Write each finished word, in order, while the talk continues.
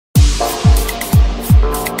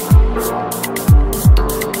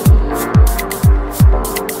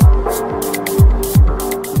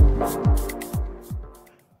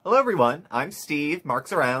everyone, I'm Steve,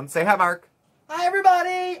 Mark's around. Say hi, Mark. Hi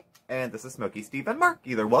everybody! And this is Smokey, Steve, and Mark.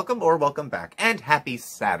 Either welcome or welcome back. And happy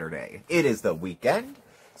Saturday. It is the weekend,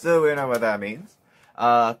 so we know what that means.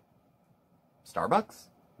 Starbucks?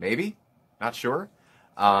 Maybe? Not sure.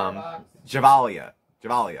 Javalia,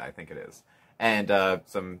 I think it is. And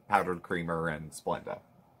some powdered creamer and Splenda.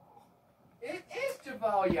 It is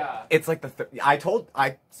Javalia! It's like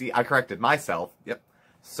I corrected myself. Yep.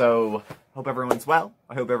 So, hope everyone's well.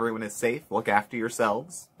 I hope everyone is safe. Look after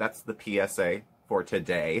yourselves. That's the PSA for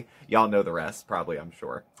today. Y'all know the rest, probably, I'm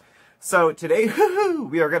sure. So, today,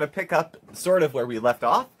 we are going to pick up sort of where we left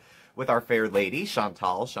off with our fair lady,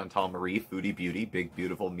 Chantal Marie, Foodie Beauty, Big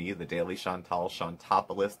Beautiful Me, The Daily Chantal,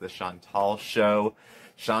 Chantopolis, The Chantal Show,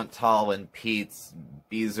 Chantal and Pete's,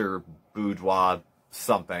 Beezer, Boudoir,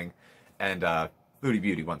 something, and Foodie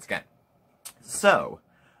Beauty once again. So,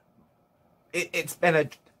 it's been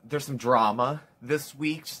there's some drama this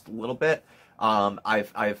week, just a little bit.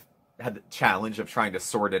 I've had the challenge of trying to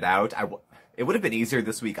sort it out. It would have been easier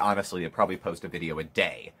this week, honestly, to probably post a video a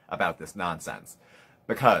day about this nonsense,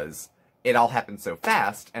 because it all happened so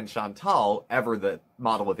fast, and Chantal, ever the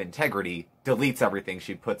model of integrity, deletes everything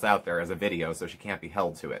she puts out there as a video, so she can't be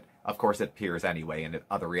held to it. Of course, it appears anyway, and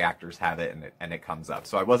other reactors have it, and it comes up.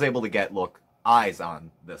 So I was able to get, eyes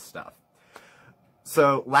on this stuff.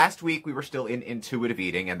 So, last week we were still in intuitive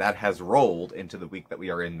eating, and that has rolled into the week that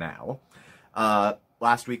we are in now.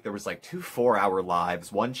 Last week there was like 2 4-hour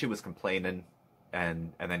lives. One, she was complaining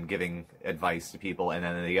and then giving advice to people, and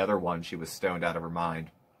then the other one, she was stoned out of her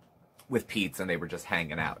mind with Pete's, and they were just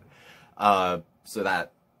hanging out. So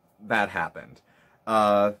that happened.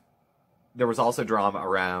 There was also drama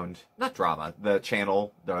around, not drama, the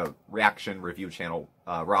channel, the reaction review channel,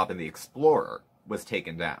 Robin the Explorer, was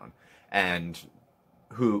taken down. And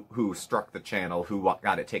who struck the channel, who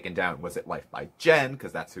got it taken down? Was it Life by Jen?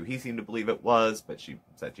 Because that's who he seemed to believe it was, but she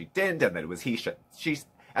said she didn't, and that it was he. She's,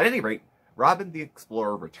 at any rate, Robin the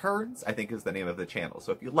Explorer Returns, I think is the name of the channel.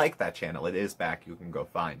 So if you like that channel, it is back, you can go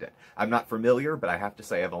find it. I'm not familiar, but I have to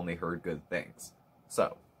say I've only heard good things.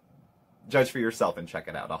 So, judge for yourself and check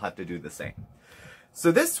it out. I'll have to do the same.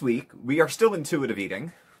 So this week, we are still intuitive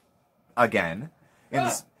eating. Again.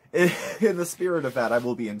 In the spirit of that, I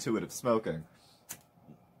will be intuitive smoking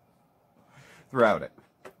throughout it.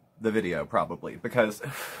 The video, probably. Because,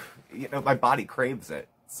 you know, my body craves it.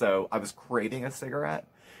 So I was craving a cigarette.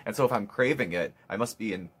 And so if I'm craving it, I must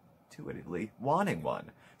be intuitively wanting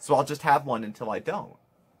one. So I'll just have one until I don't.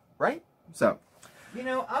 Right? So. You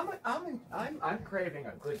know, I'm craving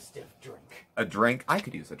a good stiff drink. A drink? I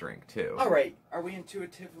could use a drink, too. Alright, are we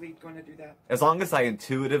intuitively going to do that? As long as I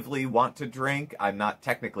intuitively want to drink, I'm not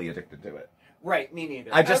technically addicted to it. Right, me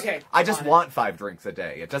neither. I just want 5 drinks a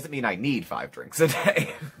day. It doesn't mean I need 5 drinks a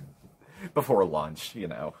day. Before lunch, you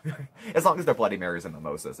know. As long as they're Bloody Marys and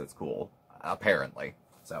mimosas, it's cool. Apparently.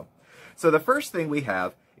 So the first thing we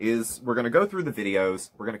have is we're going to go through the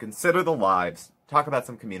videos, we're going to consider the lives, talk about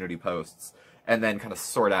some community posts, and then kind of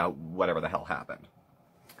sort out whatever the hell happened.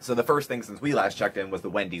 So the first thing since we last checked in was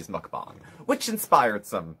the Wendy's mukbang, which inspired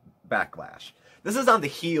some backlash. This is on the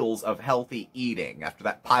heels of healthy eating after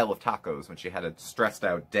that pile of tacos when she had a stressed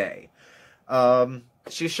out day.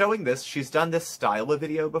 She's showing this. She's done this style of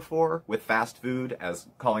video before with fast food, as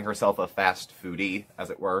calling herself a fast foodie, as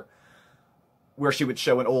it were, where she would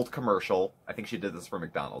show an old commercial. I think she did this for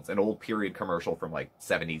McDonald's, an old period commercial from like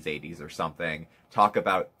 70s, 80s or something, talk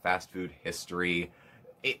about fast food history.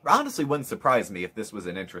 It honestly wouldn't surprise me if this was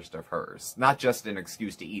an interest of hers. Not just an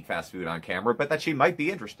excuse to eat fast food on camera, but that she might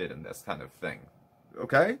be interested in this kind of thing.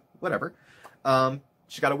 Okay? Whatever.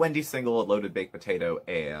 She got a Wendy's single, a loaded baked potato,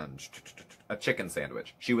 and a chicken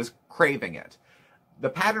sandwich. She was craving it. The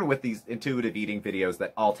pattern with these intuitive eating videos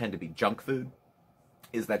that all tend to be junk food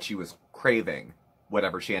is that she was craving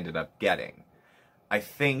whatever she ended up getting. I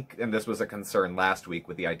think, and this was a concern last week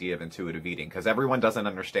with the idea of intuitive eating, because everyone doesn't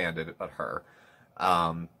understand it but her,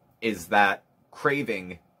 is that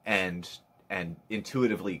craving and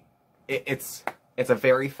intuitively, it's a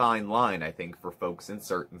very fine line, I think, for folks in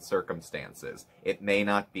certain circumstances. It may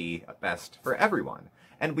not be best for everyone,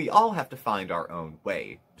 and we all have to find our own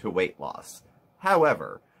way to weight loss.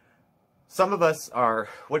 However, some of us are,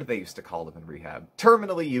 what did they used to call them in rehab?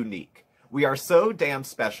 Terminally unique. We are so damn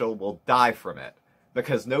special, we'll die from it,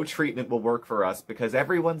 because no treatment will work for us, because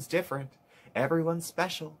everyone's different, everyone's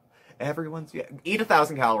special. Eat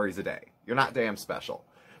 1,000 calories a day. You're not damn special.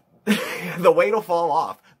 The weight will fall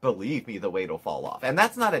off. Believe me, the weight will fall off. And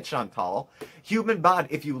that's not at Chantal. Human body,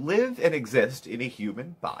 if you live and exist in a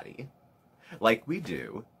human body, like we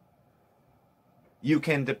do, you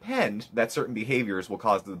can depend that certain behaviors will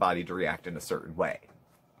cause the body to react in a certain way.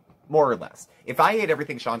 more or less. If I ate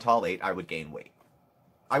everything Chantal ate, I would gain weight.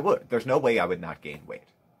 I would. There's no way I would not gain weight.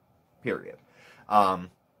 Period.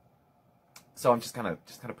 So I'm just kind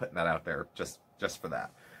of putting that out there just for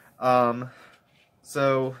that.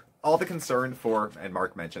 So all the concern for, and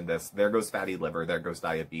Mark mentioned this, there goes fatty liver, there goes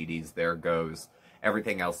diabetes, there goes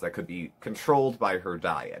everything else that could be controlled by her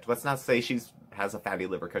diet. Let's not say she has a fatty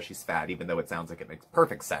liver because she's fat, even though it sounds like it makes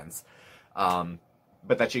perfect sense.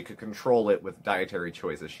 But that she could control it with dietary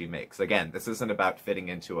choices she makes. Again, this isn't about fitting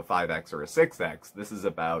into a 5X or a 6X. This is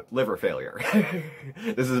about liver failure.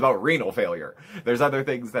 This is about renal failure. There's other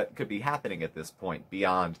things that could be happening at this point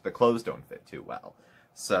beyond the clothes don't fit too well.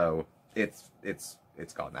 So it's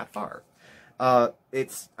gone that far.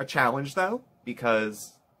 It's a challenge, though,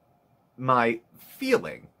 because my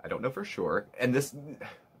feeling, I don't know for sure, and this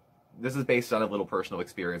is based on a little personal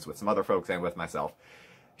experience with some other folks and with myself.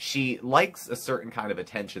 She likes a certain kind of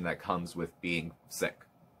attention that comes with being sick.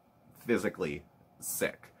 Physically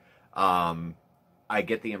sick. I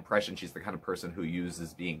get the impression she's the kind of person who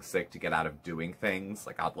uses being sick to get out of doing things,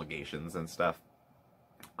 like obligations and stuff.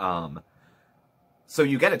 So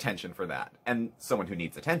you get attention for that. And someone who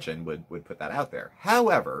needs attention would put that out there.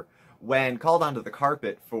 However, when called onto the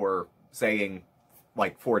carpet for saying,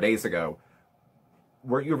 like 4 days ago,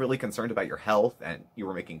 weren't you really concerned about your health and you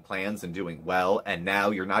were making plans and doing well, and now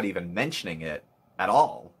you're not even mentioning it at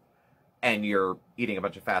all, and you're eating a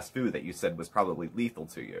bunch of fast food that you said was probably lethal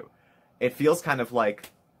to you? It feels kind of like,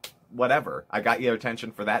 whatever, I got your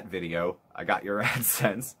attention for that video, I got your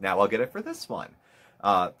AdSense, now I'll get it for this one.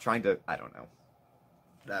 I don't know.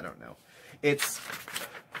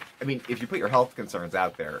 I mean, if you put your health concerns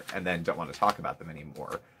out there and then don't want to talk about them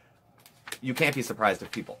anymore, you can't be surprised if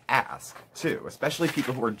people ask, too, especially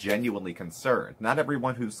people who are genuinely concerned. Not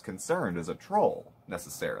everyone who's concerned is a troll,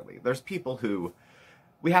 necessarily. There's people who,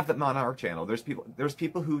 we have them on our channel, there's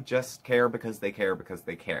people who just care because they care because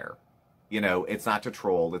they care. You know, it's not to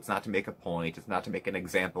troll, it's not to make a point, it's not to make an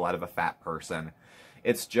example out of a fat person.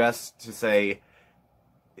 It's just to say,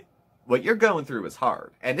 what you're going through is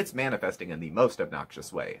hard, and it's manifesting in the most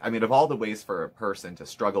obnoxious way. I mean, of all the ways for a person to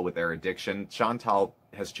struggle with their addiction, Chantal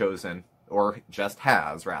has chosen, or just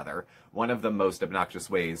has, rather, one of the most obnoxious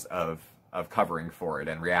ways of covering for it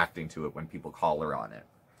and reacting to it when people call her on it.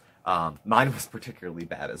 Mine was particularly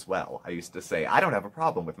bad as well. I used to say, I don't have a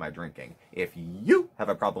problem with my drinking. If you have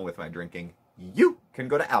a problem with my drinking, you can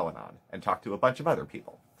go to Al-Anon and talk to a bunch of other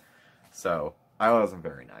people. So, I wasn't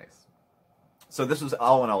very nice. So this was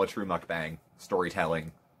all in all a true mukbang,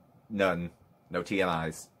 storytelling, no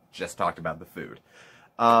TMIs, just talked about the food.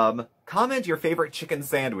 Comment your favorite chicken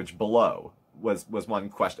sandwich below was one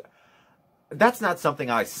question. That's not something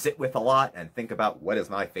I sit with a lot and think about what is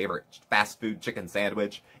my favorite fast food chicken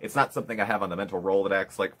sandwich. It's not something I have on the mental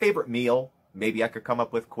Rolodex. Like, favorite meal, maybe I could come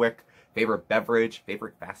up with quick. Favorite beverage,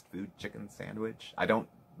 favorite fast food chicken sandwich. I don't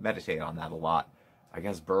meditate on that a lot. I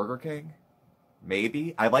guess Burger King?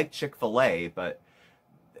 Maybe. I like Chick-fil-A, but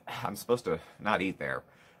I'm supposed to not eat there.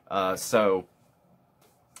 So,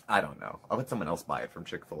 I don't know. I'll let someone else buy it from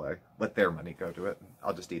Chick-fil-A. Let their money go to it.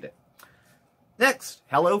 I'll just eat it. Next,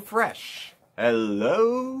 HelloFresh.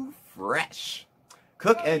 HelloFresh.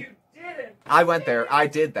 Cook and... You didn't. I went there. I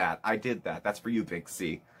did that. That's for you, Big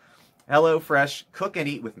C. HelloFresh, cook and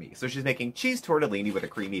eat with me. So she's making cheese tortellini with a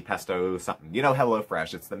creamy pesto something. You know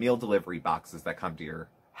HelloFresh. It's the meal delivery boxes that come to your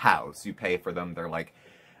house. You pay for them. They're like,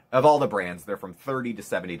 of all the brands, they're from $30 to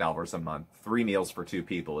 $70 a month. 3 meals for 2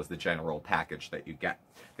 people is the general package that you get.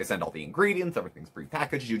 They send all the ingredients, everything's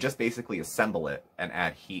pre-packaged. You just basically assemble it and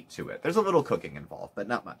add heat to it. There's a little cooking involved, but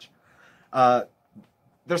not much.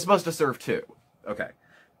 They're supposed to serve 2. Okay.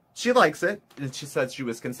 She likes it, and she said she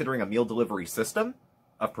was considering a meal delivery system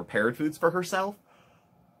of prepared foods for herself.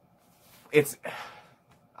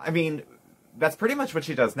 I mean, that's pretty much what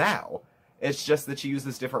she does now. It's just that she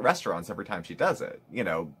uses different restaurants every time she does it. You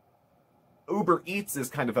know, Uber Eats is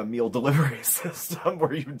kind of a meal delivery system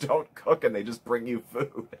where you don't cook and they just bring you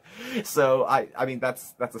food. So, I mean,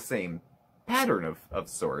 that's the same pattern of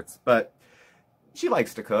sorts. But she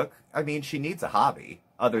likes to cook. I mean, she needs a hobby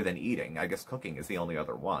other than eating. I guess cooking is the only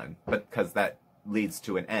other one. But because that leads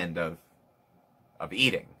to an end of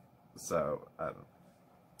eating. So,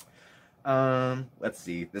 let's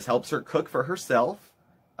see. This helps her cook for herself.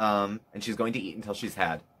 And she's going to eat until she's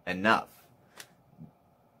had enough.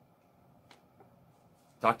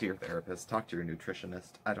 Talk to your therapist. Talk to your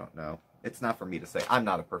nutritionist. I don't know. It's not for me to say. I'm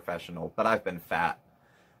not a professional, but I've been fat.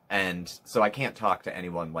 And so I can't talk to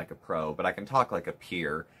anyone like a pro, but I can talk like a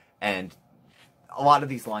peer. And a lot of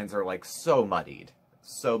these lines are like so muddied.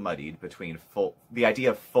 so muddied between the idea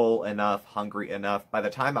of full enough, hungry enough. By the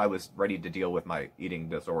time I was ready to deal with my eating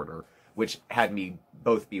disorder, which had me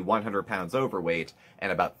both be 100 pounds overweight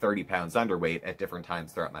and about 30 pounds underweight at different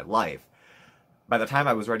times throughout my life, by the time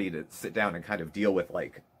I was ready to sit down and kind of deal with,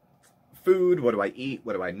 like, food, what do I eat,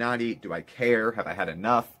 what do I not eat, do I care, have I had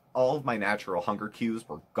enough, all of my natural hunger cues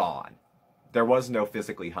were gone. There was no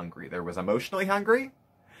physically hungry. There was emotionally hungry,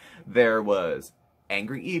 there was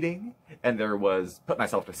angry eating, and there was put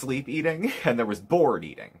myself to sleep eating, and there was bored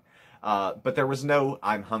eating. But there was no,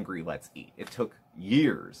 I'm hungry, let's eat. It took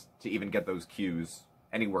years to even get those cues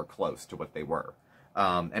anywhere close to what they were,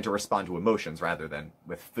 and to respond to emotions rather than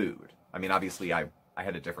with food. I mean, obviously, I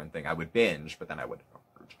had a different thing. I would binge, but then I would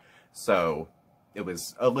purge. So it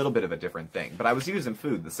was a little bit of a different thing. But I was using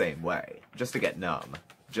food the same way, just to get numb,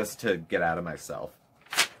 just to get out of myself.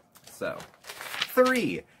 So,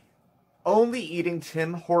 3. Only eating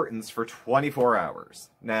Tim Hortons for 24 hours.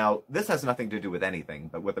 Now, this has nothing to do with anything,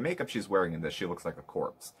 but with the makeup she's wearing in this, she looks like a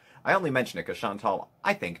corpse. I only mention it because Chantal,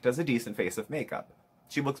 I think, does a decent face of makeup.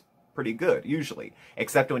 She looks pretty good, usually,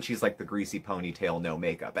 except when she's like the greasy ponytail, no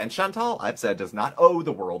makeup. And Chantal, I've said, does not owe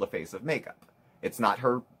the world a face of makeup. It's not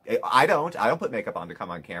her, I don't put makeup on to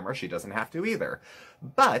come on camera, she doesn't have to either.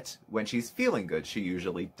 But when she's feeling good, she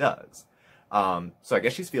usually does. So I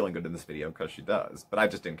guess she's feeling good in this video because she does, but I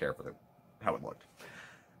just didn't care for how it looked.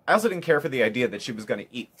 I also didn't care for the idea that she was going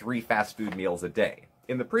to eat 3 fast food meals a day.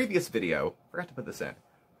 In the previous video, forgot to put this in,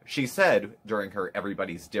 she said during her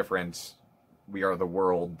everybody's different, we are the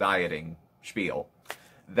world dieting spiel,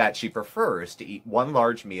 that she prefers to eat 1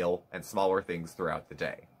 large meal and smaller things throughout the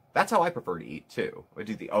day. That's how I prefer to eat too. I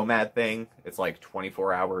do the OMAD thing. It's like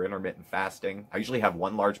 24-hour intermittent fasting. I usually have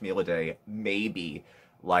 1 large meal a day, maybe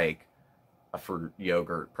like a fruit,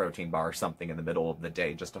 yogurt, protein bar, or something in the middle of the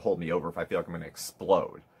day just to hold me over if I feel like I'm going to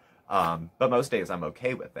explode. But most days I'm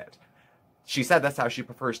okay with it. She said that's how she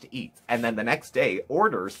prefers to eat. And then the next day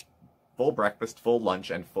orders full breakfast, full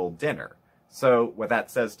lunch, and full dinner. So what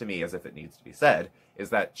that says to me, as if it needs to be said, is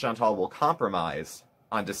that Chantal will compromise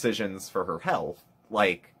on decisions for her health,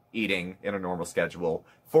 like eating in a normal schedule,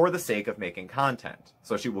 for the sake of making content.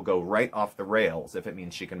 So she will go right off the rails if it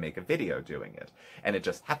means she can make a video doing it. And it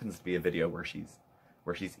just happens to be a video where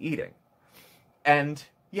she's eating. And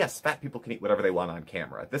yes, fat people can eat whatever they want on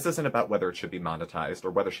camera. This isn't about whether it should be monetized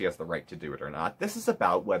or whether she has the right to do it or not. This is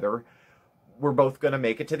about whether we're both going to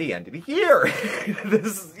make it to the end of the year. This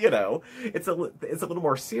is, you know, it's a little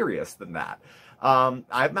more serious than that. I'm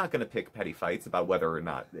not going to pick petty fights about whether or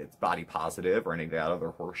not it's body positive or any of that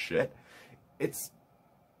other horse shit. It's,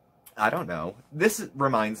 I don't know. This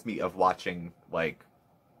reminds me of watching, like,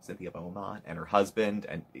 Cynthia Beaumont and her husband,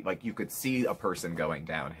 and, like, you could see a person going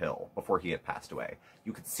downhill before he had passed away.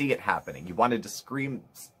 You could see it happening. You wanted to scream,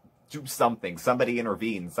 do something, somebody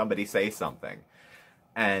intervene, somebody say something.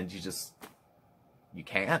 And you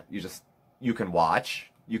can't. You can watch.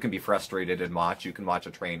 You can be frustrated and watch. You can watch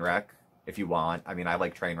a train wreck if you want. I mean, I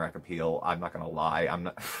like train wreck appeal. I'm not going to lie.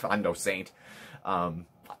 I'm no saint.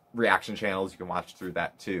 Reaction channels, you can watch through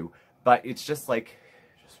that too. But it's just like,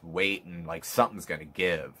 just wait and like something's going to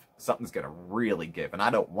give. Something's going to really give. And I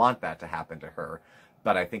don't want that to happen to her,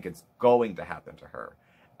 but I think it's going to happen to her.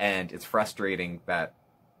 And it's frustrating that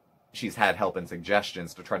she's had help and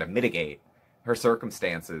suggestions to try to mitigate her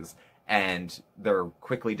circumstances, and they're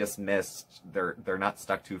quickly dismissed. They're not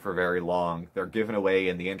stuck to for very long. They're given away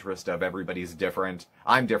in the interest of everybody's different.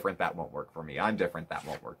 I'm different, that won't work for me. I'm different, that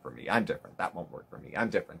won't work for me. I'm different, that won't work for me. I'm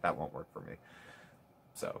different, that won't work for me.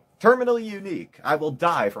 So, terminally unique. I will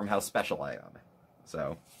die from how special I am.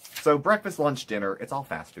 So breakfast, lunch, dinner, it's all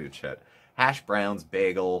fast food shit. Hash browns,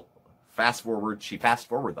 bagel, fast forward. She fast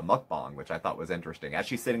forward the mukbang, which I thought was interesting. As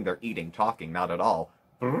she's sitting there eating, talking, not at all,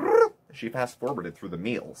 she fast forwarded through the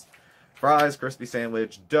meals. Fries, crispy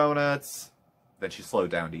sandwich, donuts. Then she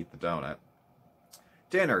slowed down to eat the donut.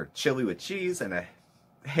 Dinner, chili with cheese and a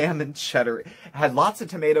ham and cheddar. Had lots of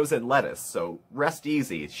tomatoes and lettuce, so rest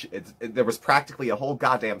easy. There was practically a whole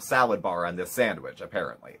goddamn salad bar on this sandwich,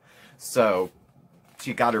 apparently. So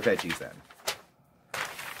she got her veggies in.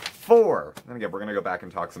 4. And again, we're going to go back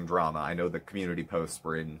and talk some drama. I know the community posts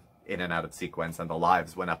were in and out of sequence, and the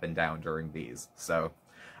lives went up and down during these. So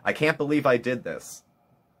I can't believe I did this.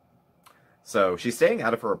 So she's staying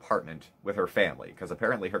out of her apartment with her family, because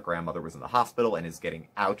apparently her grandmother was in the hospital and is getting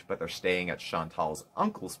out, but they're staying at Chantal's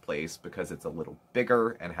uncle's place because it's a little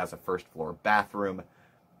bigger and has a first-floor bathroom.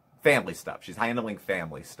 Family stuff. She's handling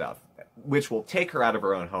family stuff, which will take her out of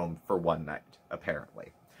her own home for one night,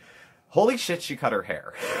 apparently. Holy shit, she cut her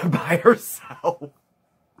hair by herself.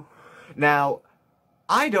 Now,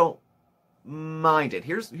 I don't mind it.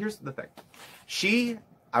 Here's the thing. She,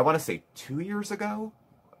 I want to say 2 years ago,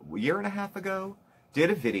 a year and a half ago, did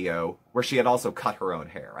a video where she had also cut her own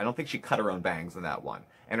hair. I don't think she cut her own bangs in that one.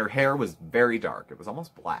 And her hair was very dark. It was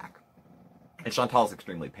almost black. And Chantal's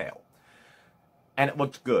extremely pale. And it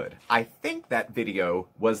looked good. I think that video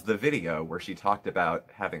was the video where she talked about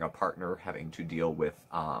having a partner having to deal with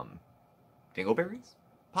dingleberries,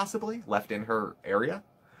 possibly, left in her area.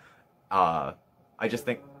 I just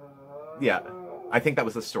think, yeah, I think that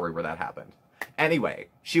was the story where that happened. Anyway,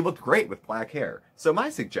 she looked great with black hair. So my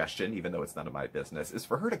suggestion, even though it's none of my business, is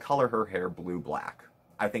for her to color her hair blue-black.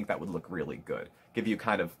 I think that would look really good. Give you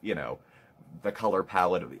kind of, you know, the color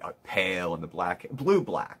palette of the pale and the black,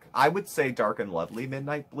 blue-black. I would say Dark and Lovely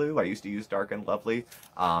Midnight Blue. I used to use Dark and Lovely.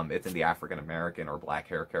 It's in the African American or black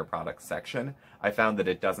hair care products section. I found that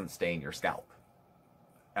it doesn't stain your scalp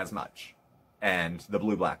as much. And the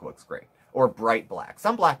blue-black looks great. Or bright black.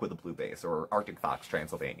 Some black with a blue base, or Arctic Fox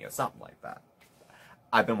Transylvania, something like that.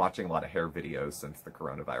 I've been watching a lot of hair videos since the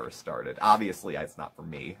coronavirus started. Obviously, it's not for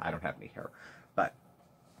me. I don't have any hair. But,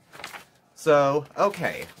 so,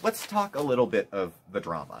 okay. Let's talk a little bit of the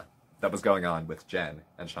drama that was going on with Jen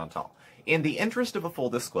and Chantal. In the interest of a full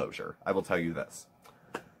disclosure, I will tell you this.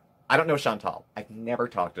 I don't know Chantal. I've never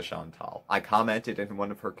talked to Chantal. I commented in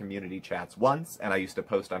one of her community chats once, and I used to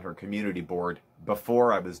post on her community board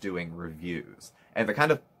before I was doing reviews. And the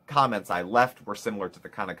kind of comments I left were similar to the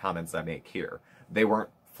kind of comments I make here. They weren't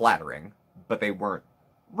flattering, but they weren't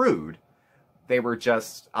rude. They were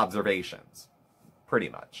just observations, pretty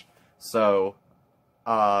much. So,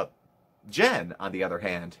 Jen, on the other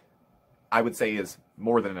hand, I would say is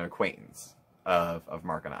more than an acquaintance of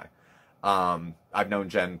Mark and I. I've known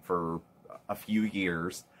Jen for a few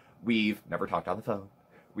years. We've never talked on the phone.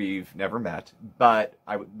 We've never met, but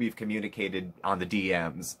we've communicated on the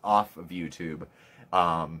DMs off of YouTube,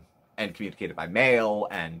 and communicated by mail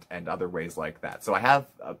and other ways like that. So I have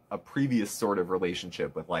a previous sort of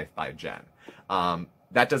relationship with Life by Jen.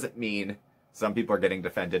 That doesn't mean some people are getting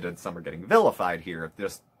defended and some are getting vilified here.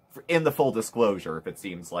 Just in the full disclosure, if it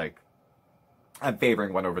seems like I'm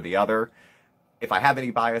favoring one over the other, if I have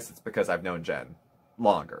any bias, it's because I've known Jen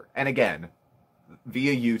longer. And again,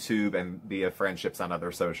 via YouTube and via friendships on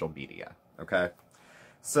other social media, okay?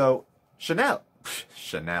 So, Chantal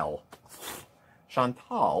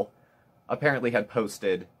apparently had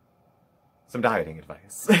posted some dieting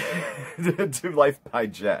advice to Life by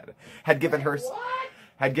Jen. Had given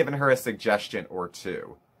her a suggestion or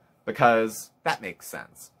two, because that makes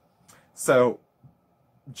sense. So,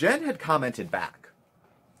 Jen had commented back,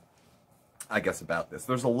 I guess, about this.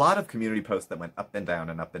 There's a lot of community posts that went up and down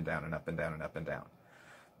and up and down and up and down and up and down.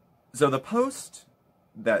 So the post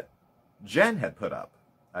that Jen had put up,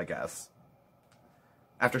 I guess,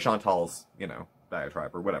 after Chantal's, you know,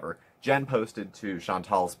 diatribe or whatever, Jen posted to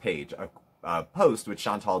Chantal's page a post which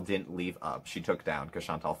Chantal didn't leave up. She took down because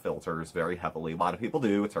Chantal filters very heavily. A lot of people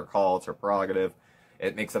do. It's her call. It's her prerogative.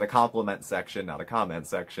 It makes it a compliment section, not a comment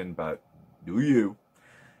section, but do you.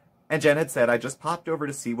 And Jen had said, I just popped over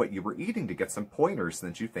to see what you were eating to get some pointers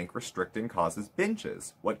since you think restricting causes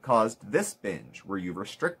binges. What caused this binge? Were you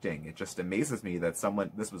restricting? It just amazes me that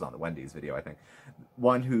someone, this was on the Wendy's video, I think,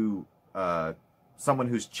 someone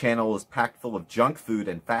whose channel is packed full of junk food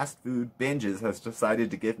and fast food binges has decided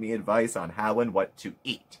to give me advice on how and what to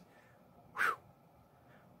eat. Whew.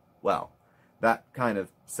 Well, that kind of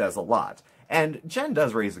says a lot. And Jen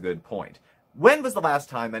does raise a good point. When was the last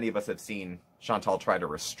time any of us have seen Chantal try to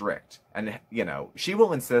restrict? And, you know, she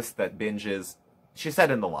will insist that binges, she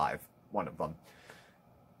said in the live, one of them,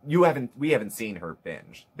 we haven't seen her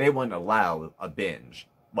binge. They wouldn't allow a binge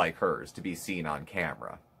like hers to be seen on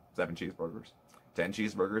camera. 7 cheeseburgers, 10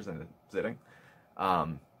 cheeseburgers in a sitting.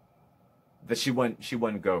 That she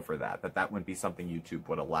wouldn't go for that. That wouldn't be something YouTube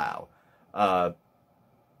would allow.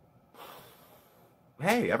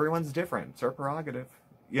 Hey, everyone's different. It's her prerogative.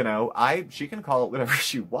 You know, she can call it whatever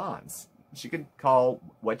she wants. She can call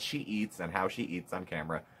what she eats and how she eats on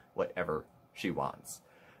camera whatever she wants.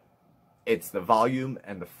 It's the volume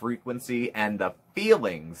and the frequency and the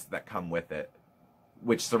feelings that come with it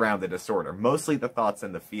which surround the disorder. Mostly the thoughts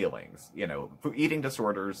and the feelings. You know, eating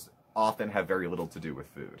disorders often have very little to do with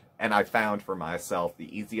food. And I found for myself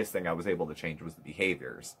the easiest thing I was able to change was the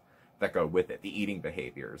behaviors that go with it, the eating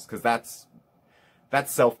behaviors. Because that's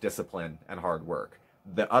self-discipline and hard work.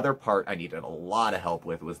 The other part I needed a lot of help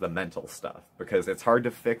with was the mental stuff, because it's hard to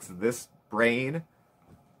fix this brain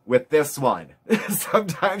with this one.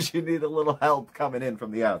 Sometimes you need a little help coming in from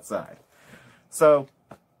the outside. So,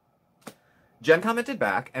 Jen commented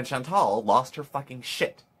back, and Chantal lost her fucking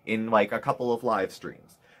shit in, like, a couple of live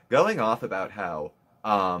streams, going off about how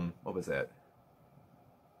What was it?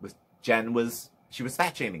 She was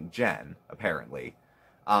fat shaming Jen, apparently.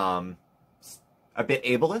 A bit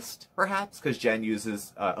ableist, perhaps, because Jen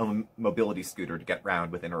uses a mobility scooter to get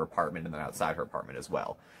around within her apartment and then outside her apartment as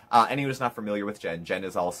well. Anyone who's not familiar with Jen, Jen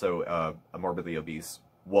is also a morbidly obese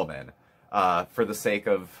woman. For the sake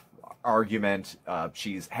of argument,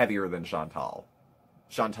 she's heavier than Chantal.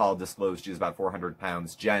 Chantal disclosed she's about 400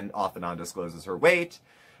 pounds. Jen off and on discloses her weight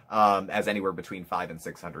as anywhere between 500 and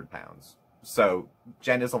 600 pounds. So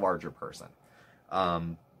Jen is a larger person.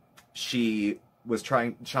 Chantal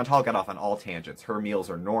got off on all tangents. Her meals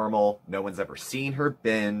are normal. No one's ever seen her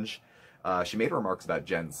binge. She made remarks about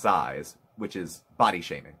Jen's size, which is body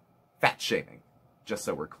shaming, fat shaming, just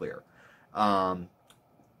so we're clear.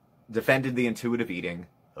 Defended the intuitive eating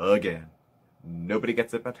again. Nobody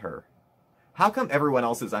gets it but her. How come everyone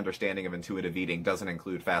else's understanding of intuitive eating doesn't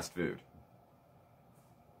include fast food?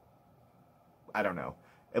 I don't know.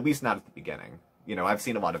 At least not at the beginning. You know, I've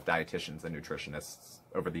seen a lot of dietitians and nutritionists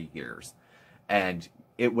over the years. And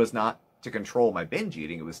it was not to control my binge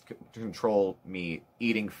eating. It was to control me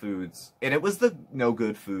eating foods. And it was the no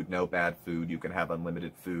good food, no bad food. You can have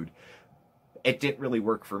unlimited food. It didn't really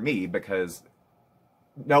work for me because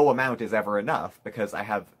no amount is ever enough. Because I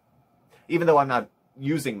have, even though I'm not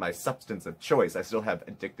using my substance of choice, I still have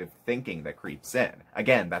addictive thinking that creeps in.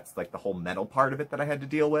 Again, that's like the whole mental part of it that I had to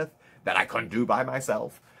deal with, that I couldn't do by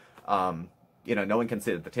myself. You know, no one can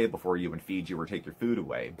sit at the table for you and feed you or take your food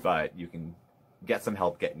away, but you can get some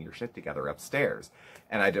help getting your shit together upstairs.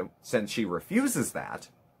 And since she refuses that,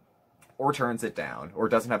 or turns it down, or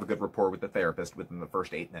doesn't have a good rapport with the therapist within the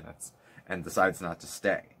first 8 minutes, and decides not to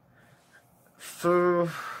stay. So,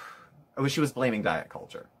 she was blaming diet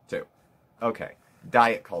culture, too. Okay,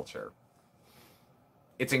 diet culture.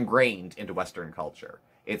 It's ingrained into Western culture.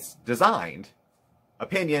 It's designed,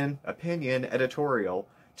 opinion, editorial,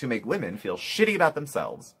 to make women feel shitty about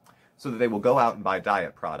themselves, so that they will go out and buy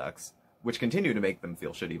diet products, which continue to make them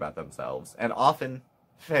feel shitty about themselves, and often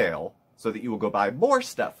fail, so that you will go buy more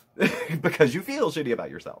stuff, because you feel shitty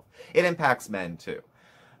about yourself. It impacts men, too.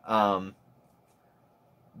 But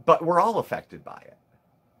we're all affected by it.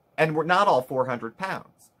 And we're not all 400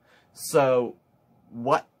 pounds. So,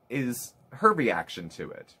 what is her reaction to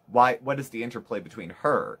it? What is the interplay between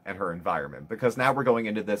her and her environment? Because now we're going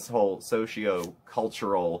into this whole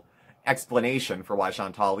socio-cultural explanation for why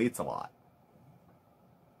Chantal eats a lot.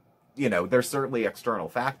 You know, there's certainly external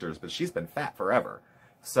factors, but she's been fat forever.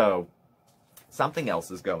 So, something else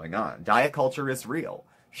is going on. Diet culture is real.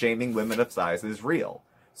 Shaming women of size is real.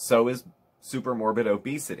 So is super morbid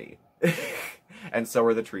obesity. And so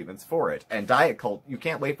are the treatments for it. And you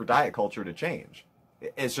can't wait for diet culture to change.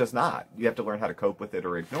 It's just not. You have to learn how to cope with it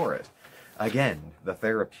or ignore it. Again, the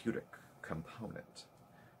therapeutic component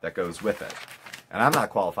that goes with it. And I'm not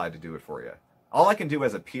qualified to do it for you. All I can do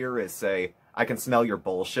as a peer is say, I can smell your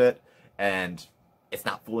bullshit, and it's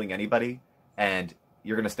not fooling anybody, and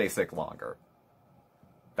you're going to stay sick longer.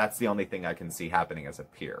 That's the only thing I can see happening as a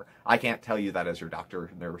peer. I can't tell you that as your doctor,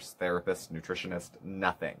 nurse, therapist, nutritionist,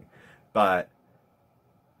 nothing. But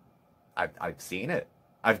I've seen it.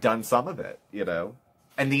 I've done some of it, you know?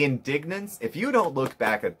 And the indignance, if you don't look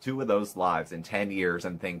back at 2 of those lives in 10 years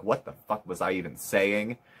and think, what the fuck was I even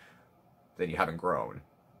saying? Then you haven't grown.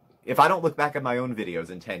 If I don't look back at my own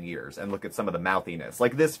videos in 10 years and look at some of the mouthiness,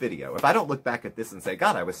 like this video, if I don't look back at this and say,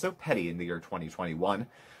 God, I was so petty in the year 2021,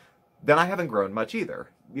 then I haven't grown much either.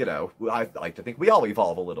 You know, I like to think we all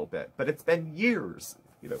evolve a little bit, but it's been years,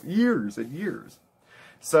 you know, years and years.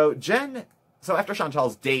 So after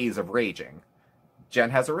Chantal's days of raging,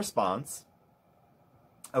 Jen has a response.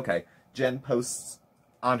 Okay, Jen posts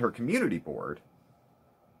on her community board.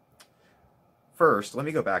 First, let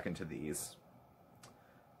me go back into these.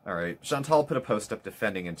 All right, Chantal put a post up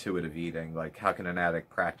defending intuitive eating, like how can an addict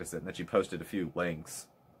practice it, and then she posted a few links.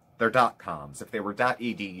 They're .coms. If they were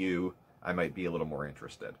 .edu, I might be a little more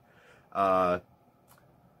interested.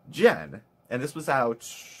 Jen, and this was out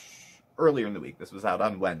earlier in the week. This was out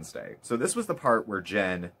on Wednesday. So this was the part where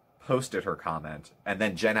Jen posted her comment, and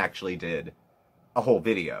then Jen actually did a whole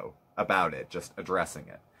video about it, just addressing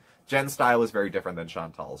it. Jen's style is very different than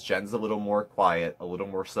Chantal's. Jen's a little more quiet, a little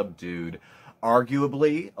more subdued,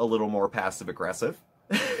 arguably a little more passive-aggressive,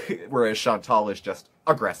 whereas Chantal is just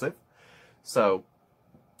aggressive. So,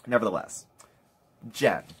 nevertheless,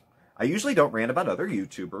 Jen, I usually don't rant about other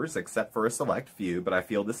YouTubers except for a select few, but I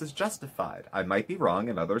feel this is justified. I might be wrong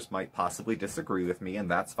and others might possibly disagree with me, and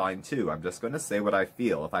that's fine too. I'm just going to say what I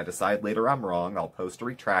feel. If I decide later I'm wrong, I'll post a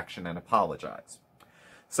retraction and apologize.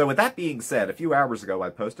 So with that being said, a few hours ago I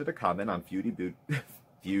posted a comment on Foodie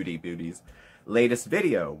Booties Latest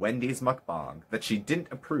video, Wendy's mukbang, that she didn't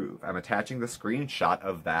approve. I'm attaching the screenshot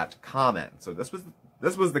of that comment. So this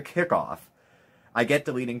was the kickoff. I get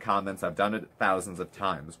deleting comments. I've done it thousands of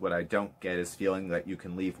times. What I don't get is feeling that you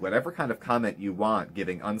can leave whatever kind of comment you want,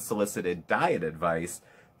 giving unsolicited diet advice,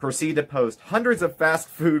 proceed to post hundreds of fast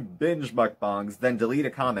food binge mukbangs, then delete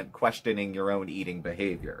a comment questioning your own eating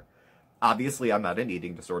behavior. Obviously, I'm not an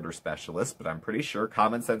eating disorder specialist, but I'm pretty sure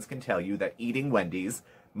common sense can tell you that eating Wendy's,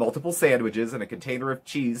 multiple sandwiches, and a container of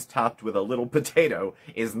cheese topped with a little potato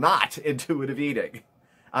is not intuitive eating.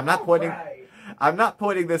 I'm not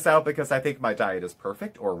pointing this out because I think my diet is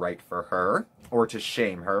perfect or right for her or to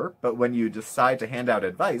shame her, but when you decide to hand out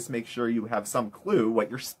advice, make sure you have some clue what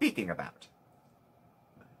you're speaking about.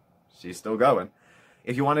 She's still going.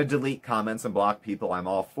 If you want to delete comments and block people, I'm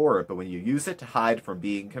all for it, but when you use it to hide from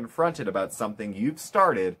being confronted about something you've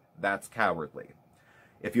started, that's cowardly.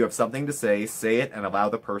 If you have something to say it and allow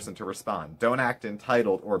the person to respond. Don't act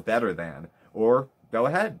entitled or better than, or go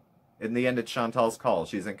ahead. In the end, it's Chantal's call.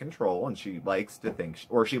 She's in control, and she likes to think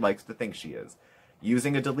she is.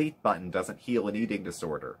 Using a delete button doesn't heal an eating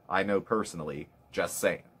disorder. I know personally. Just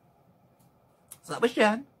saying. So that was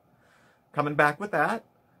Jen. Coming back with that.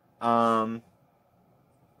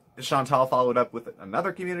 Chantal followed up with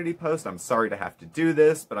another community post. I'm sorry to have to do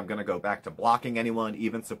this, but I'm going to go back to blocking anyone,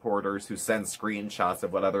 even supporters, who send screenshots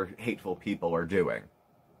of what other hateful people are doing.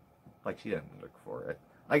 Like she didn't look for it.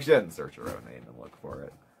 Like she didn't search her own name and look for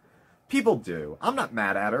it. People do. I'm not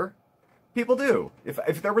mad at her. People do.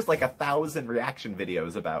 If there was like 1,000 reaction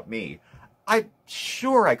videos about me, I'm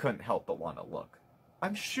sure I couldn't help but want to look.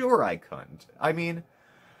 I'm sure I couldn't. I mean,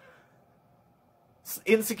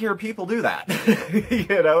 insecure people do that.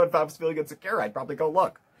 You know, if I was feeling insecure, I'd probably go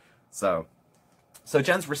look. So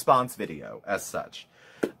Jen's response video, as such.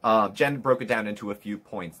 Jen broke it down into a few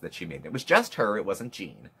points that she made. It was just her, it wasn't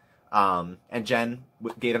Jean. And Jen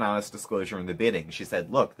gave an honest disclosure in the bidding. She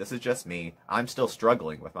said, look, this is just me. I'm still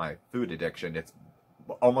struggling with my food addiction. It's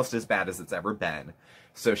almost as bad as it's ever been.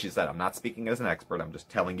 So she said, I'm not speaking as an expert. I'm just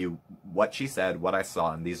telling you what she said, what I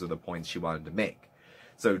saw, and these are the points she wanted to make.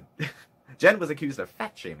 So Jen was accused of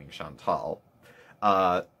fat-shaming Chantal.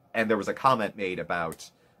 And there was a comment made about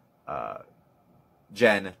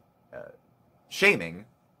Jen shaming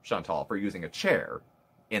Chantal for using a chair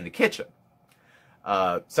in the kitchen.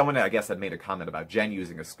 Someone, I guess, had made a comment about Jen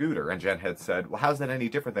using a scooter, and Jen had said, well, how's that any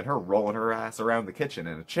different than her rolling her ass around the kitchen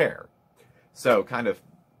in a chair? So, kind of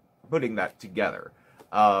putting that together.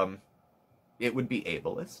 It would be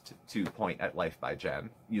ableist to point at Life by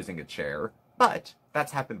Jen using a chair, but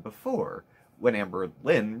that's happened before when Amber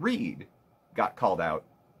Lynn Reed got called out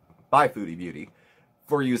by Foodie Beauty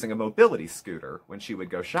for using a mobility scooter when she would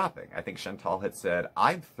go shopping. I think Chantal had said,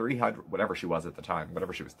 I'm 300, whatever she was at the time,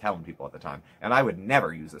 whatever she was telling people at the time, and I would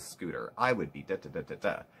never use a scooter. I would be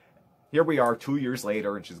da-da-da-da-da. Here we are 2 years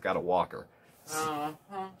later, and she's got a walker.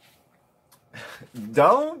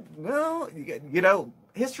 No, you know,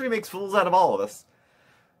 history makes fools out of all of us.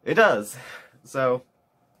 It does. So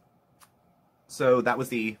that was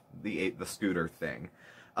the scooter thing.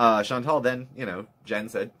 Chantal then, you know, Jen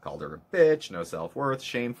said, called her a bitch, no self-worth,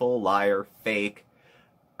 shameful, liar, fake.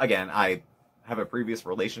 Again, I have a previous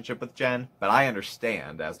relationship with Jen, but I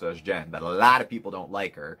understand, as does Jen, that a lot of people don't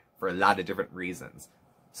like her for a lot of different reasons.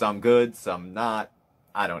 Some good, some not.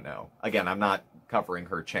 I don't know. Again, I'm not covering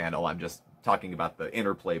her channel. I'm just talking about the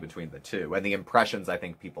interplay between the two and the impressions I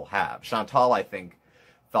think people have. Chantal, I think,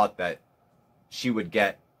 thought that she would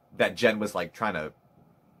get, that Jen was like trying to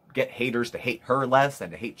get haters to hate her less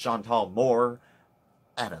and to hate Chantal more.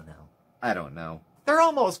 I don't know. They're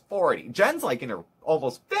almost 40. Jen's like in her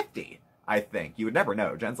almost 50, I think. You would never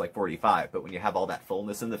know. Jen's like 45, but when you have all that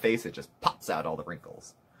fullness in the face, it just pops out all the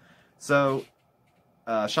wrinkles. So,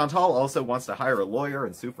 Chantal also wants to hire a lawyer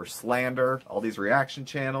and sue for slander, all these reaction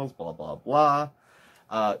channels, blah, blah, blah.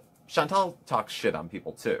 Chantal talks shit on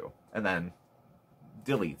people too, and then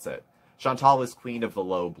deletes it. Chantal is queen of the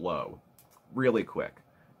low blow. Really quick.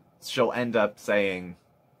 She'll end up saying,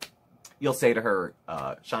 you'll say to her,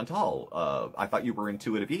 Chantal, I thought you were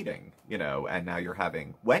intuitive eating, you know, and now you're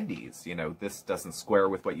having Wendy's, you know, this doesn't square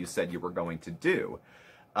with what you said you were going to do.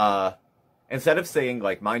 Instead of saying,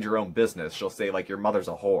 like, mind your own business, she'll say, like, your mother's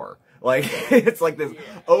a whore. Like, it's like this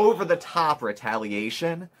over-the-top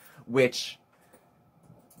retaliation, which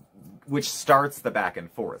starts the back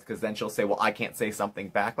and forth, because then she'll say, well, I can't say something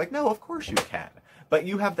back. Like, no, of course you can. But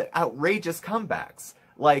you have the outrageous comebacks.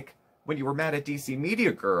 Like, when you were mad at DC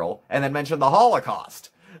Media Girl, and then mentioned the Holocaust.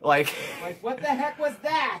 Like, what the heck was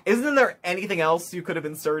that? Isn't there anything else you could have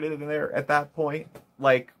inserted in there at that point?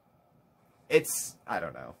 Like, it's, I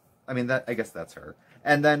don't know. I mean, I guess that's her.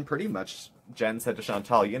 And then pretty much Jen said to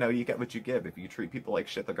Chantal, you know, you get what you give. If you treat people like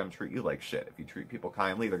shit, they're going to treat you like shit. If you treat people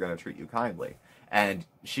kindly, they're going to treat you kindly. And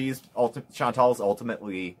Chantal's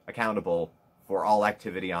ultimately accountable for all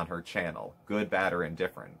activity on her channel, good, bad, or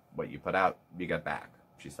indifferent. What you put out, you get back,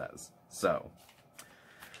 she says. So,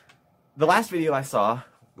 the last video I saw,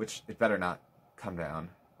 which it better not come down,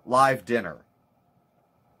 live dinner.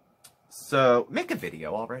 So, make a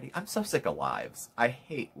video already. I'm so sick of lives. I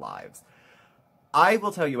hate lives. I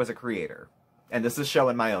will tell you as a creator, and this is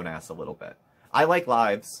showing my own ass a little bit, I like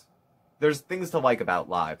lives. There's things to like about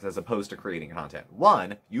lives as opposed to creating content.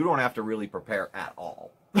 One, you don't have to really prepare at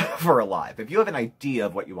all for a live. If you have an idea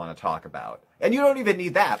of what you want to talk about, and you don't even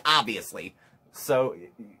need that, obviously, so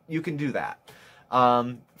you can do that.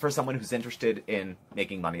 For someone who's interested in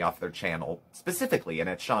making money off their channel, specifically, and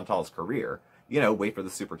it's Chantal's career, you know, wait for the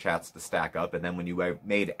super chats to stack up, and then when you have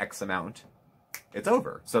made X amount, it's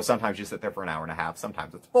over. So sometimes you sit there for an hour and a half,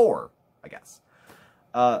 sometimes it's 4, I guess.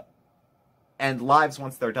 And lives,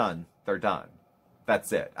 once they're done, they're done.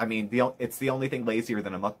 That's it. I mean, it's the only thing lazier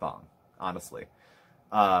than a mukbang, honestly.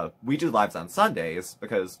 We do lives on Sundays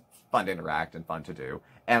because fun to interact and fun to do.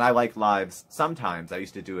 And I like lives sometimes. I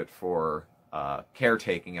used to do it for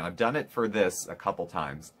caretaking, and I've done it for this a couple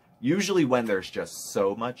times. Usually when there's just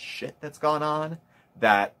so much shit that's gone on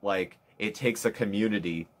that, like, it takes a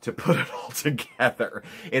community to put it all together.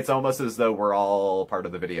 It's almost as though we're all part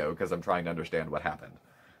of the video because I'm trying to understand what happened.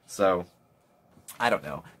 So, I don't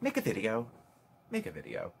know. Make a video. Make a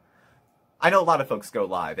video. I know a lot of folks go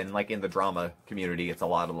live, and like in the drama community, it's a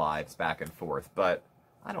lot of lives back and forth, but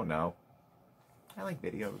I don't know. I like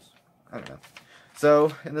videos. I don't know.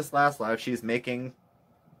 So, in this last live, she's making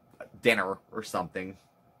dinner or something.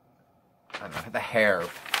 I don't know, the hair.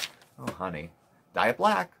 Oh, honey. Dye it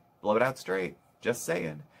black. Blow it out straight. Just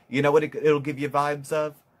saying. You know what it'll give you vibes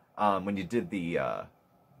of? When you did the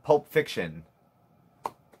Pulp Fiction.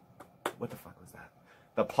 What the fuck was that?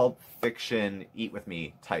 The Pulp Fiction Eat With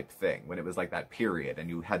Me type thing. When it was like that period and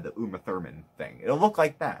you had the Uma Thurman thing. It'll look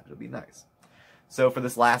like that. It'll be nice. So for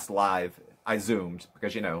this last live, I zoomed.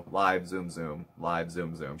 Because, you know, live, zoom, zoom. Live,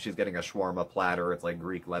 zoom, zoom. She's getting a shawarma platter. It's like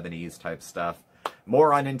Greek, Lebanese type stuff.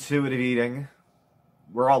 More on intuitive eating.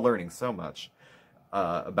 We're all learning so much.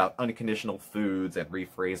 About unconditional foods and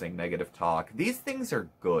rephrasing negative talk. These things are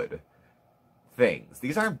good things.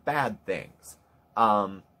 These aren't bad things.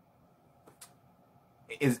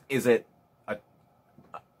 Is it a...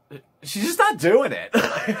 She's just not doing it.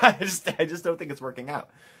 I just don't think it's working out.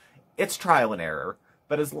 It's trial and error,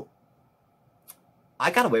 but I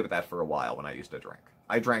got away with that for a while when I used to drink.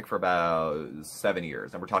 I drank for about 7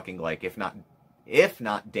 years, and we're talking like, if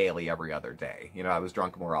not daily, every other day. You know, I was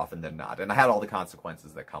drunk more often than not, and I had all the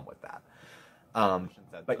consequences that come with that.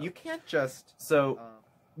 But you can't just... So,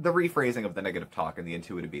 the rephrasing of the negative talk and the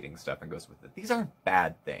intuitive eating stuff and goes with it. These aren't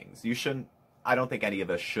bad things. You shouldn't... I don't think any of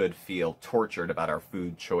us should feel tortured about our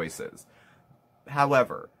food choices.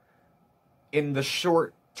 However, in the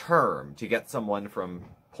short term, to get someone from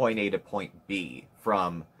point A to point B,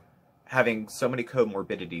 from having so many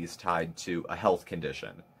comorbidities tied to a health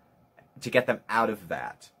condition, to get them out of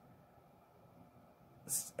that,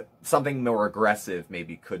 something more aggressive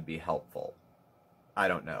maybe could be helpful. I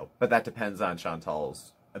don't know. But that depends on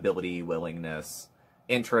Chantal's ability, willingness,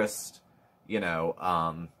 interest, you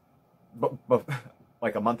know. But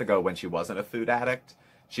like a month ago when she wasn't a food addict,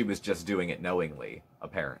 she was just doing it knowingly,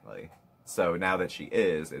 apparently. So now that she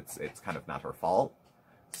is, it's kind of not her fault.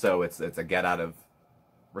 So it's a get out of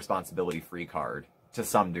responsibility free card to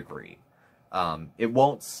some degree. It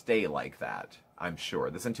won't stay like that, I'm sure.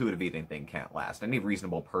 This intuitive eating thing can't last. Any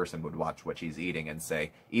reasonable person would watch what she's eating and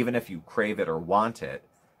say, even if you crave it or want it,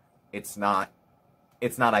 it's not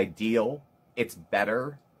ideal. It's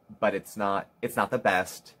better, but it's not the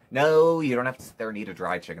best. No, you don't have to sit there and eat a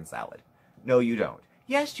dry chicken salad. No, you don't.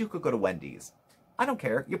 Yes, you could go to Wendy's. I don't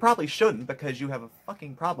care. You probably shouldn't because you have a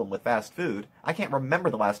fucking problem with fast food. I can't remember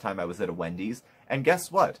the last time I was at a Wendy's. And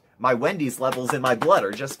guess what? My Wendy's levels in my blood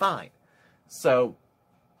are just fine. So,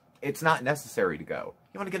 it's not necessary to go.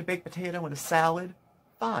 You want to get a baked potato and a salad?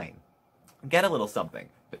 Fine. Get a little something.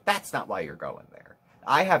 But that's not why you're going there.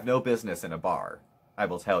 I have no business in a bar, I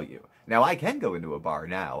will tell you. Now, I can go into a bar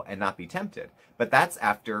now and not be tempted. But that's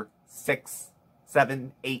after 6,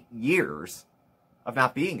 7, 8 years of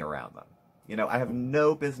not being around them. You know, I have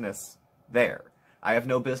no business there. I have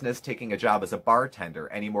no business taking a job as a bartender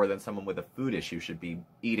any more than someone with a food issue should be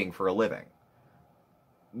eating for a living.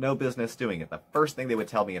 No business doing it. The first thing they would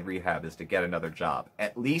tell me in rehab is to get another job,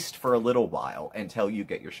 at least for a little while, until you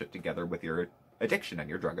get your shit together with your addiction and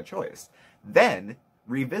your drug of choice. Then,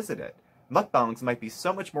 revisit it. Mukbangs might be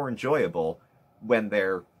so much more enjoyable when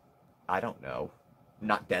they're I don't know,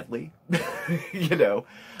 not deadly, you know,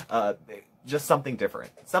 just something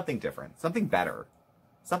different, something better,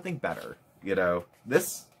 you know.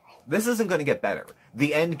 This isn't going to get better.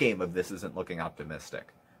 The end game of this isn't looking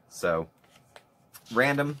optimistic. So,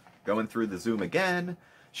 random, going through the Zoom again.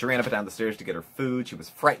 She ran up and down the stairs to get her food. She was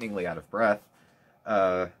frighteningly out of breath.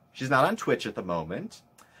 She's not on Twitch at the moment.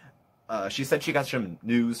 She said she got some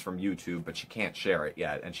news from YouTube, but she can't share it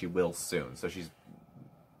yet, and she will soon. So she's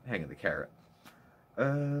hanging the carrot.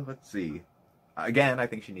 Let's see. Again, I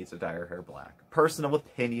think she needs to dye her hair black. Personal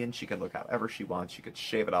opinion, she can look however she wants. She could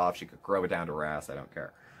shave it off. She could grow it down to her ass. I don't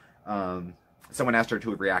care. Someone asked her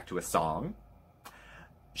to react to a song.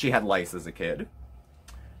 She had lice as a kid.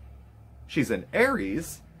 She's an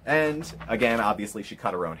Aries. And, again, obviously she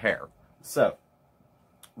cut her own hair. So,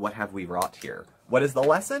 what have we wrought here? What is the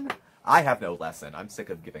lesson? I have no lesson. I'm sick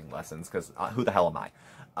of giving lessons, because who the hell am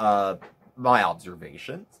I? My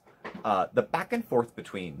observations. The back and forth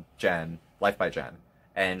between Jen, Life by Jen,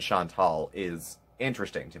 and Chantal is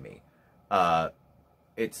interesting to me.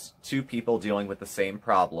 It's two people dealing with the same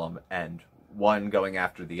problem, and one going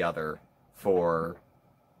after the other for...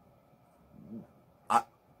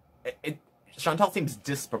 Chantal seems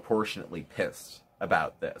disproportionately pissed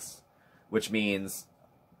about this, which means,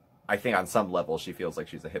 I think on some level, she feels like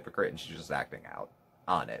she's a hypocrite and she's just acting out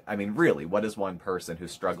on it. I mean, really, what does one person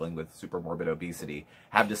who's struggling with super morbid obesity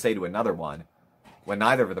have to say to another one when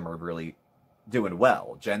neither of them are really doing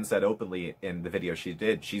well? Jen said openly in the video she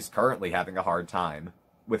did, she's currently having a hard time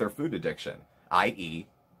with her food addiction, i.e.,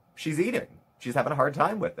 she's eating. She's having a hard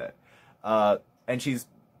time with it. And she's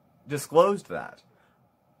disclosed that.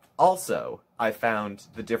 Also, I found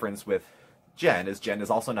the difference with Jen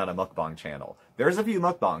is also not a mukbang channel. There's a few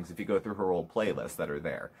mukbangs if you go through her old playlists that are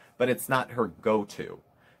there, but it's not her go-to.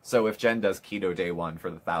 So if Jen does Keto Day 1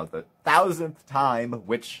 for the thousandth time,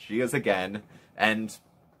 which she is again, and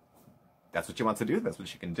that's what she wants to do, that's what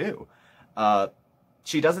she can do,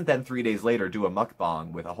 she doesn't then 3 days later do a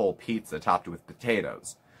mukbang with a whole pizza topped with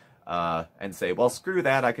potatoes, and say, well, screw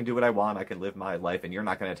that, I can do what I want, I can live my life, and you're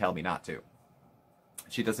not going to tell me not to.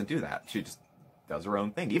 She doesn't do that. She just does her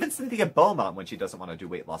own thing. Even Cynthia Beaumont, when she doesn't want to do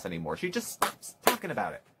weight loss anymore, she just stops talking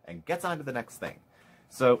about it and gets on to the next thing.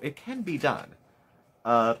 So it can be done.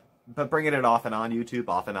 But bringing it off and on YouTube,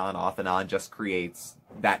 off and on, just creates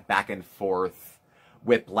that back and forth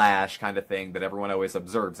whiplash kind of thing that everyone always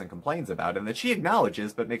observes and complains about, and that she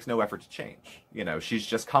acknowledges but makes no effort to change. You know, she's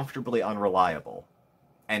just comfortably unreliable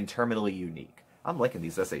and terminally unique. I'm liking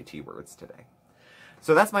these SAT words today.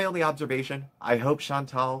 So that's my only observation. I hope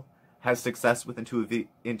Chantal has success with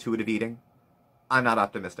intuitive eating. I'm not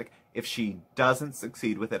optimistic. If she doesn't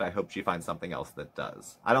succeed with it, I hope she finds something else that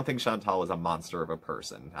does. I don't think Chantal is a monster of a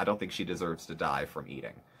person. I don't think she deserves to die from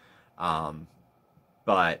eating.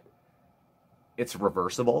 But it's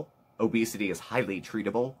reversible. Obesity is highly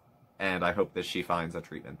treatable, and I hope that she finds a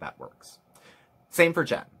treatment that works. Same for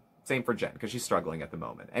Jen. Because she's struggling at the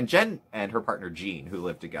moment. And Jen and her partner Jean, who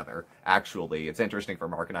live together, actually, it's interesting for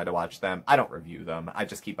Mark and I to watch them. I don't review them. I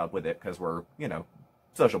just keep up with it because we're, you know,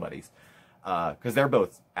 social buddies. Because they're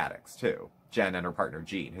both addicts, too. Jen and her partner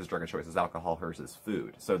Jean, his drug of choice is alcohol, hers is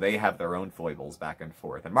food. So they have their own foibles back and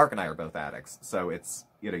forth. And Mark and I are both addicts. So it's,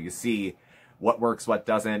 you know, you see what works, what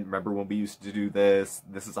doesn't. Remember when we used to do this?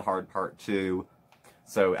 This is a hard part, too.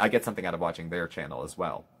 So I get something out of watching their channel as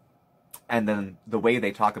well. And then the way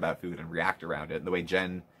they talk about food and react around it, and the way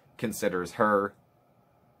Jen considers her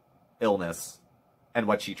illness and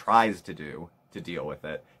what she tries to do to deal with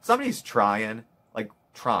it. Somebody's trying,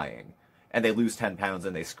 and they lose 10 pounds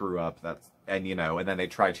and they screw up, and then they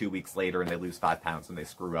try 2 weeks later and they lose 5 pounds and they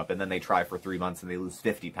screw up, and then they try for 3 months and they lose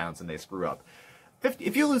 50 pounds and they screw up.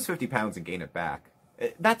 If you lose 50 pounds and gain it back,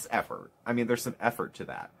 that's effort. I mean, there's some effort to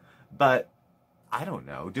that. But, I don't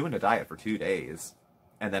know, doing a diet for 2 days...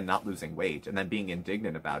 and then not losing weight, and then being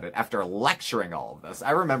indignant about it after lecturing all of this.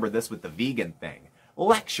 I remember this with the vegan thing.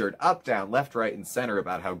 Lectured up, down, left, right, and center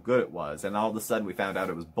about how good it was, and all of a sudden we found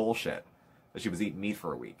out it was bullshit, that she was eating meat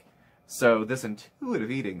for a week. So this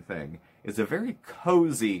intuitive eating thing is a very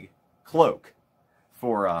cozy cloak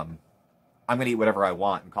for, I'm gonna eat whatever I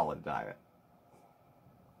want and call it a diet.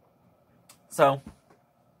 So,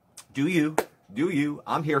 do you.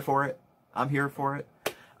 I'm here for it.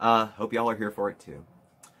 Hope y'all are here for it too.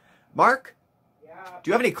 Mark? Yeah. Do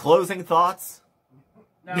you have any closing thoughts?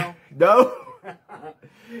 No. No?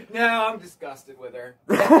 No, I'm disgusted with her.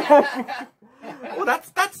 Well,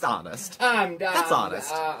 that's honest. I'm done. That's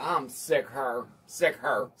honest. I'm sick of her. Sick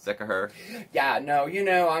of her. Yeah,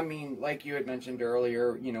 no, I mean, like you had mentioned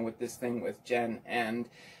earlier, with this thing with Jen, and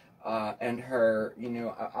and her, you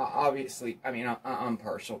know, obviously, I mean, I'm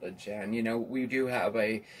partial to Jen. You know, we do have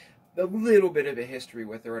a little bit of a history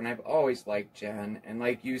with her, and I've always liked Jen. And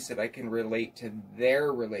like you said, I can relate to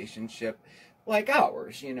their relationship like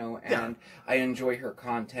ours, you know, and I enjoy her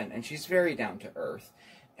content, and she's very down to earth.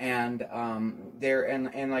 And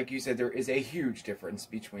and like you said, there is a huge difference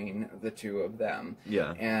between the two of them.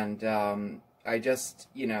 Yeah. And I just,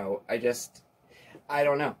 you know, I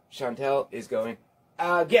don't know. Chantel is going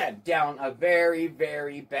again down a very,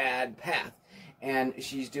 very bad path, and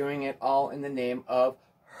she's doing it all in the name of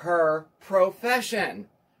her profession,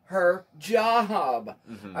 her job.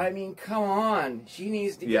 I mean, come on, she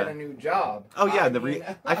needs to get a new job. Oh yeah,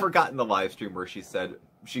 I forgot in the live stream where she said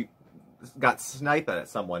she got sniped at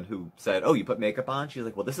someone who said, "Oh, you put makeup on?" She's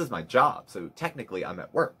like, "Well, this is my job, so technically I'm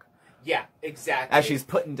at work." Yeah, exactly. As she's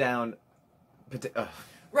putting down.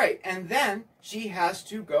 Right, and then she has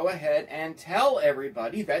to go ahead and tell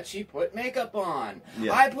everybody that she put makeup on.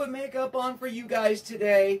 Yeah. I put makeup on for you guys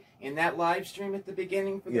today in that live stream at the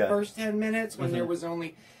beginning for the first 10 minutes when there was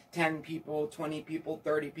only 10 people, 20 people,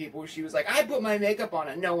 30 people. She was like, I put my makeup on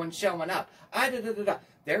and no one's showing up.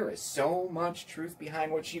 There is so much truth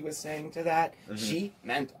behind what she was saying to that. She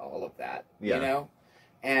meant all of that, you know?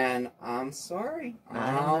 And I'm sorry.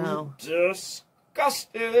 I'm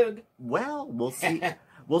disgusted. Well, we'll see.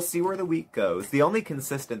 We'll see where the week goes. The only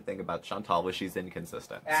consistent thing about Chantal was she's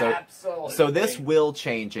inconsistent. Absolutely. So this will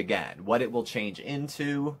change again. What it will change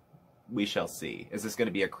into, we shall see. Is this going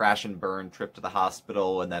to be a crash and burn trip to the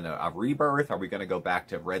hospital and then a rebirth? Are we going to go back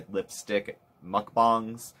to red lipstick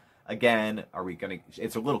mukbangs again? Are we going to...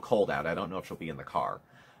 It's a little cold out. I don't know if she'll be in the car.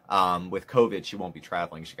 With COVID, she won't be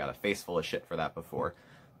traveling. She got a face full of shit for that before.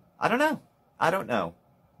 I don't know. I don't know.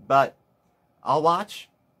 But I'll watch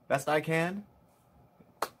best I can.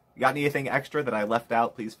 Got anything extra that I left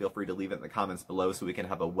out, please feel free to leave it in the comments below so we can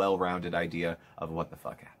have a well-rounded idea of what the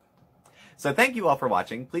fuck happened. So thank you all for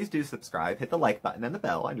watching. Please do subscribe, hit the like button and the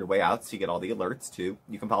bell on your way out so you get all the alerts too.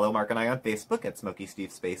 You can follow Mark and I on Facebook at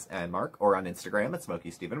SmokeySteveAndMarc, or on Instagram at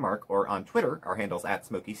SmokeySteveAndMarc, or on Twitter, our handle's at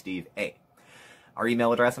SmokeySteveA. Our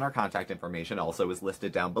email address and our contact information also is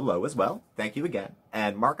listed down below as well. Thank you again.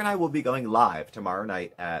 And Mark and I will be going live tomorrow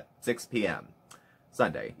night at 6 p.m.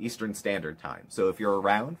 Sunday, Eastern Standard Time. So if you're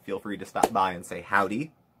around, feel free to stop by and say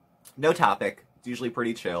howdy. No topic. It's usually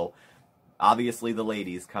pretty chill. Obviously, the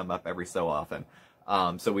ladies come up every so often.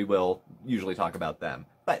 So we will usually talk about them.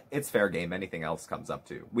 But it's fair game. Anything else comes up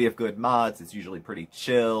too. We have good mods. It's usually pretty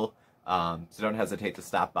chill. So don't hesitate to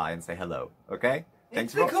stop by and say hello. Okay?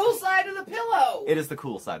 It's the cool side of the pillow. It is the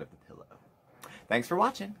cool side of the pillow. Thanks for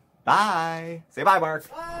watching. Bye. Say bye, Mark.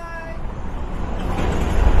 Bye.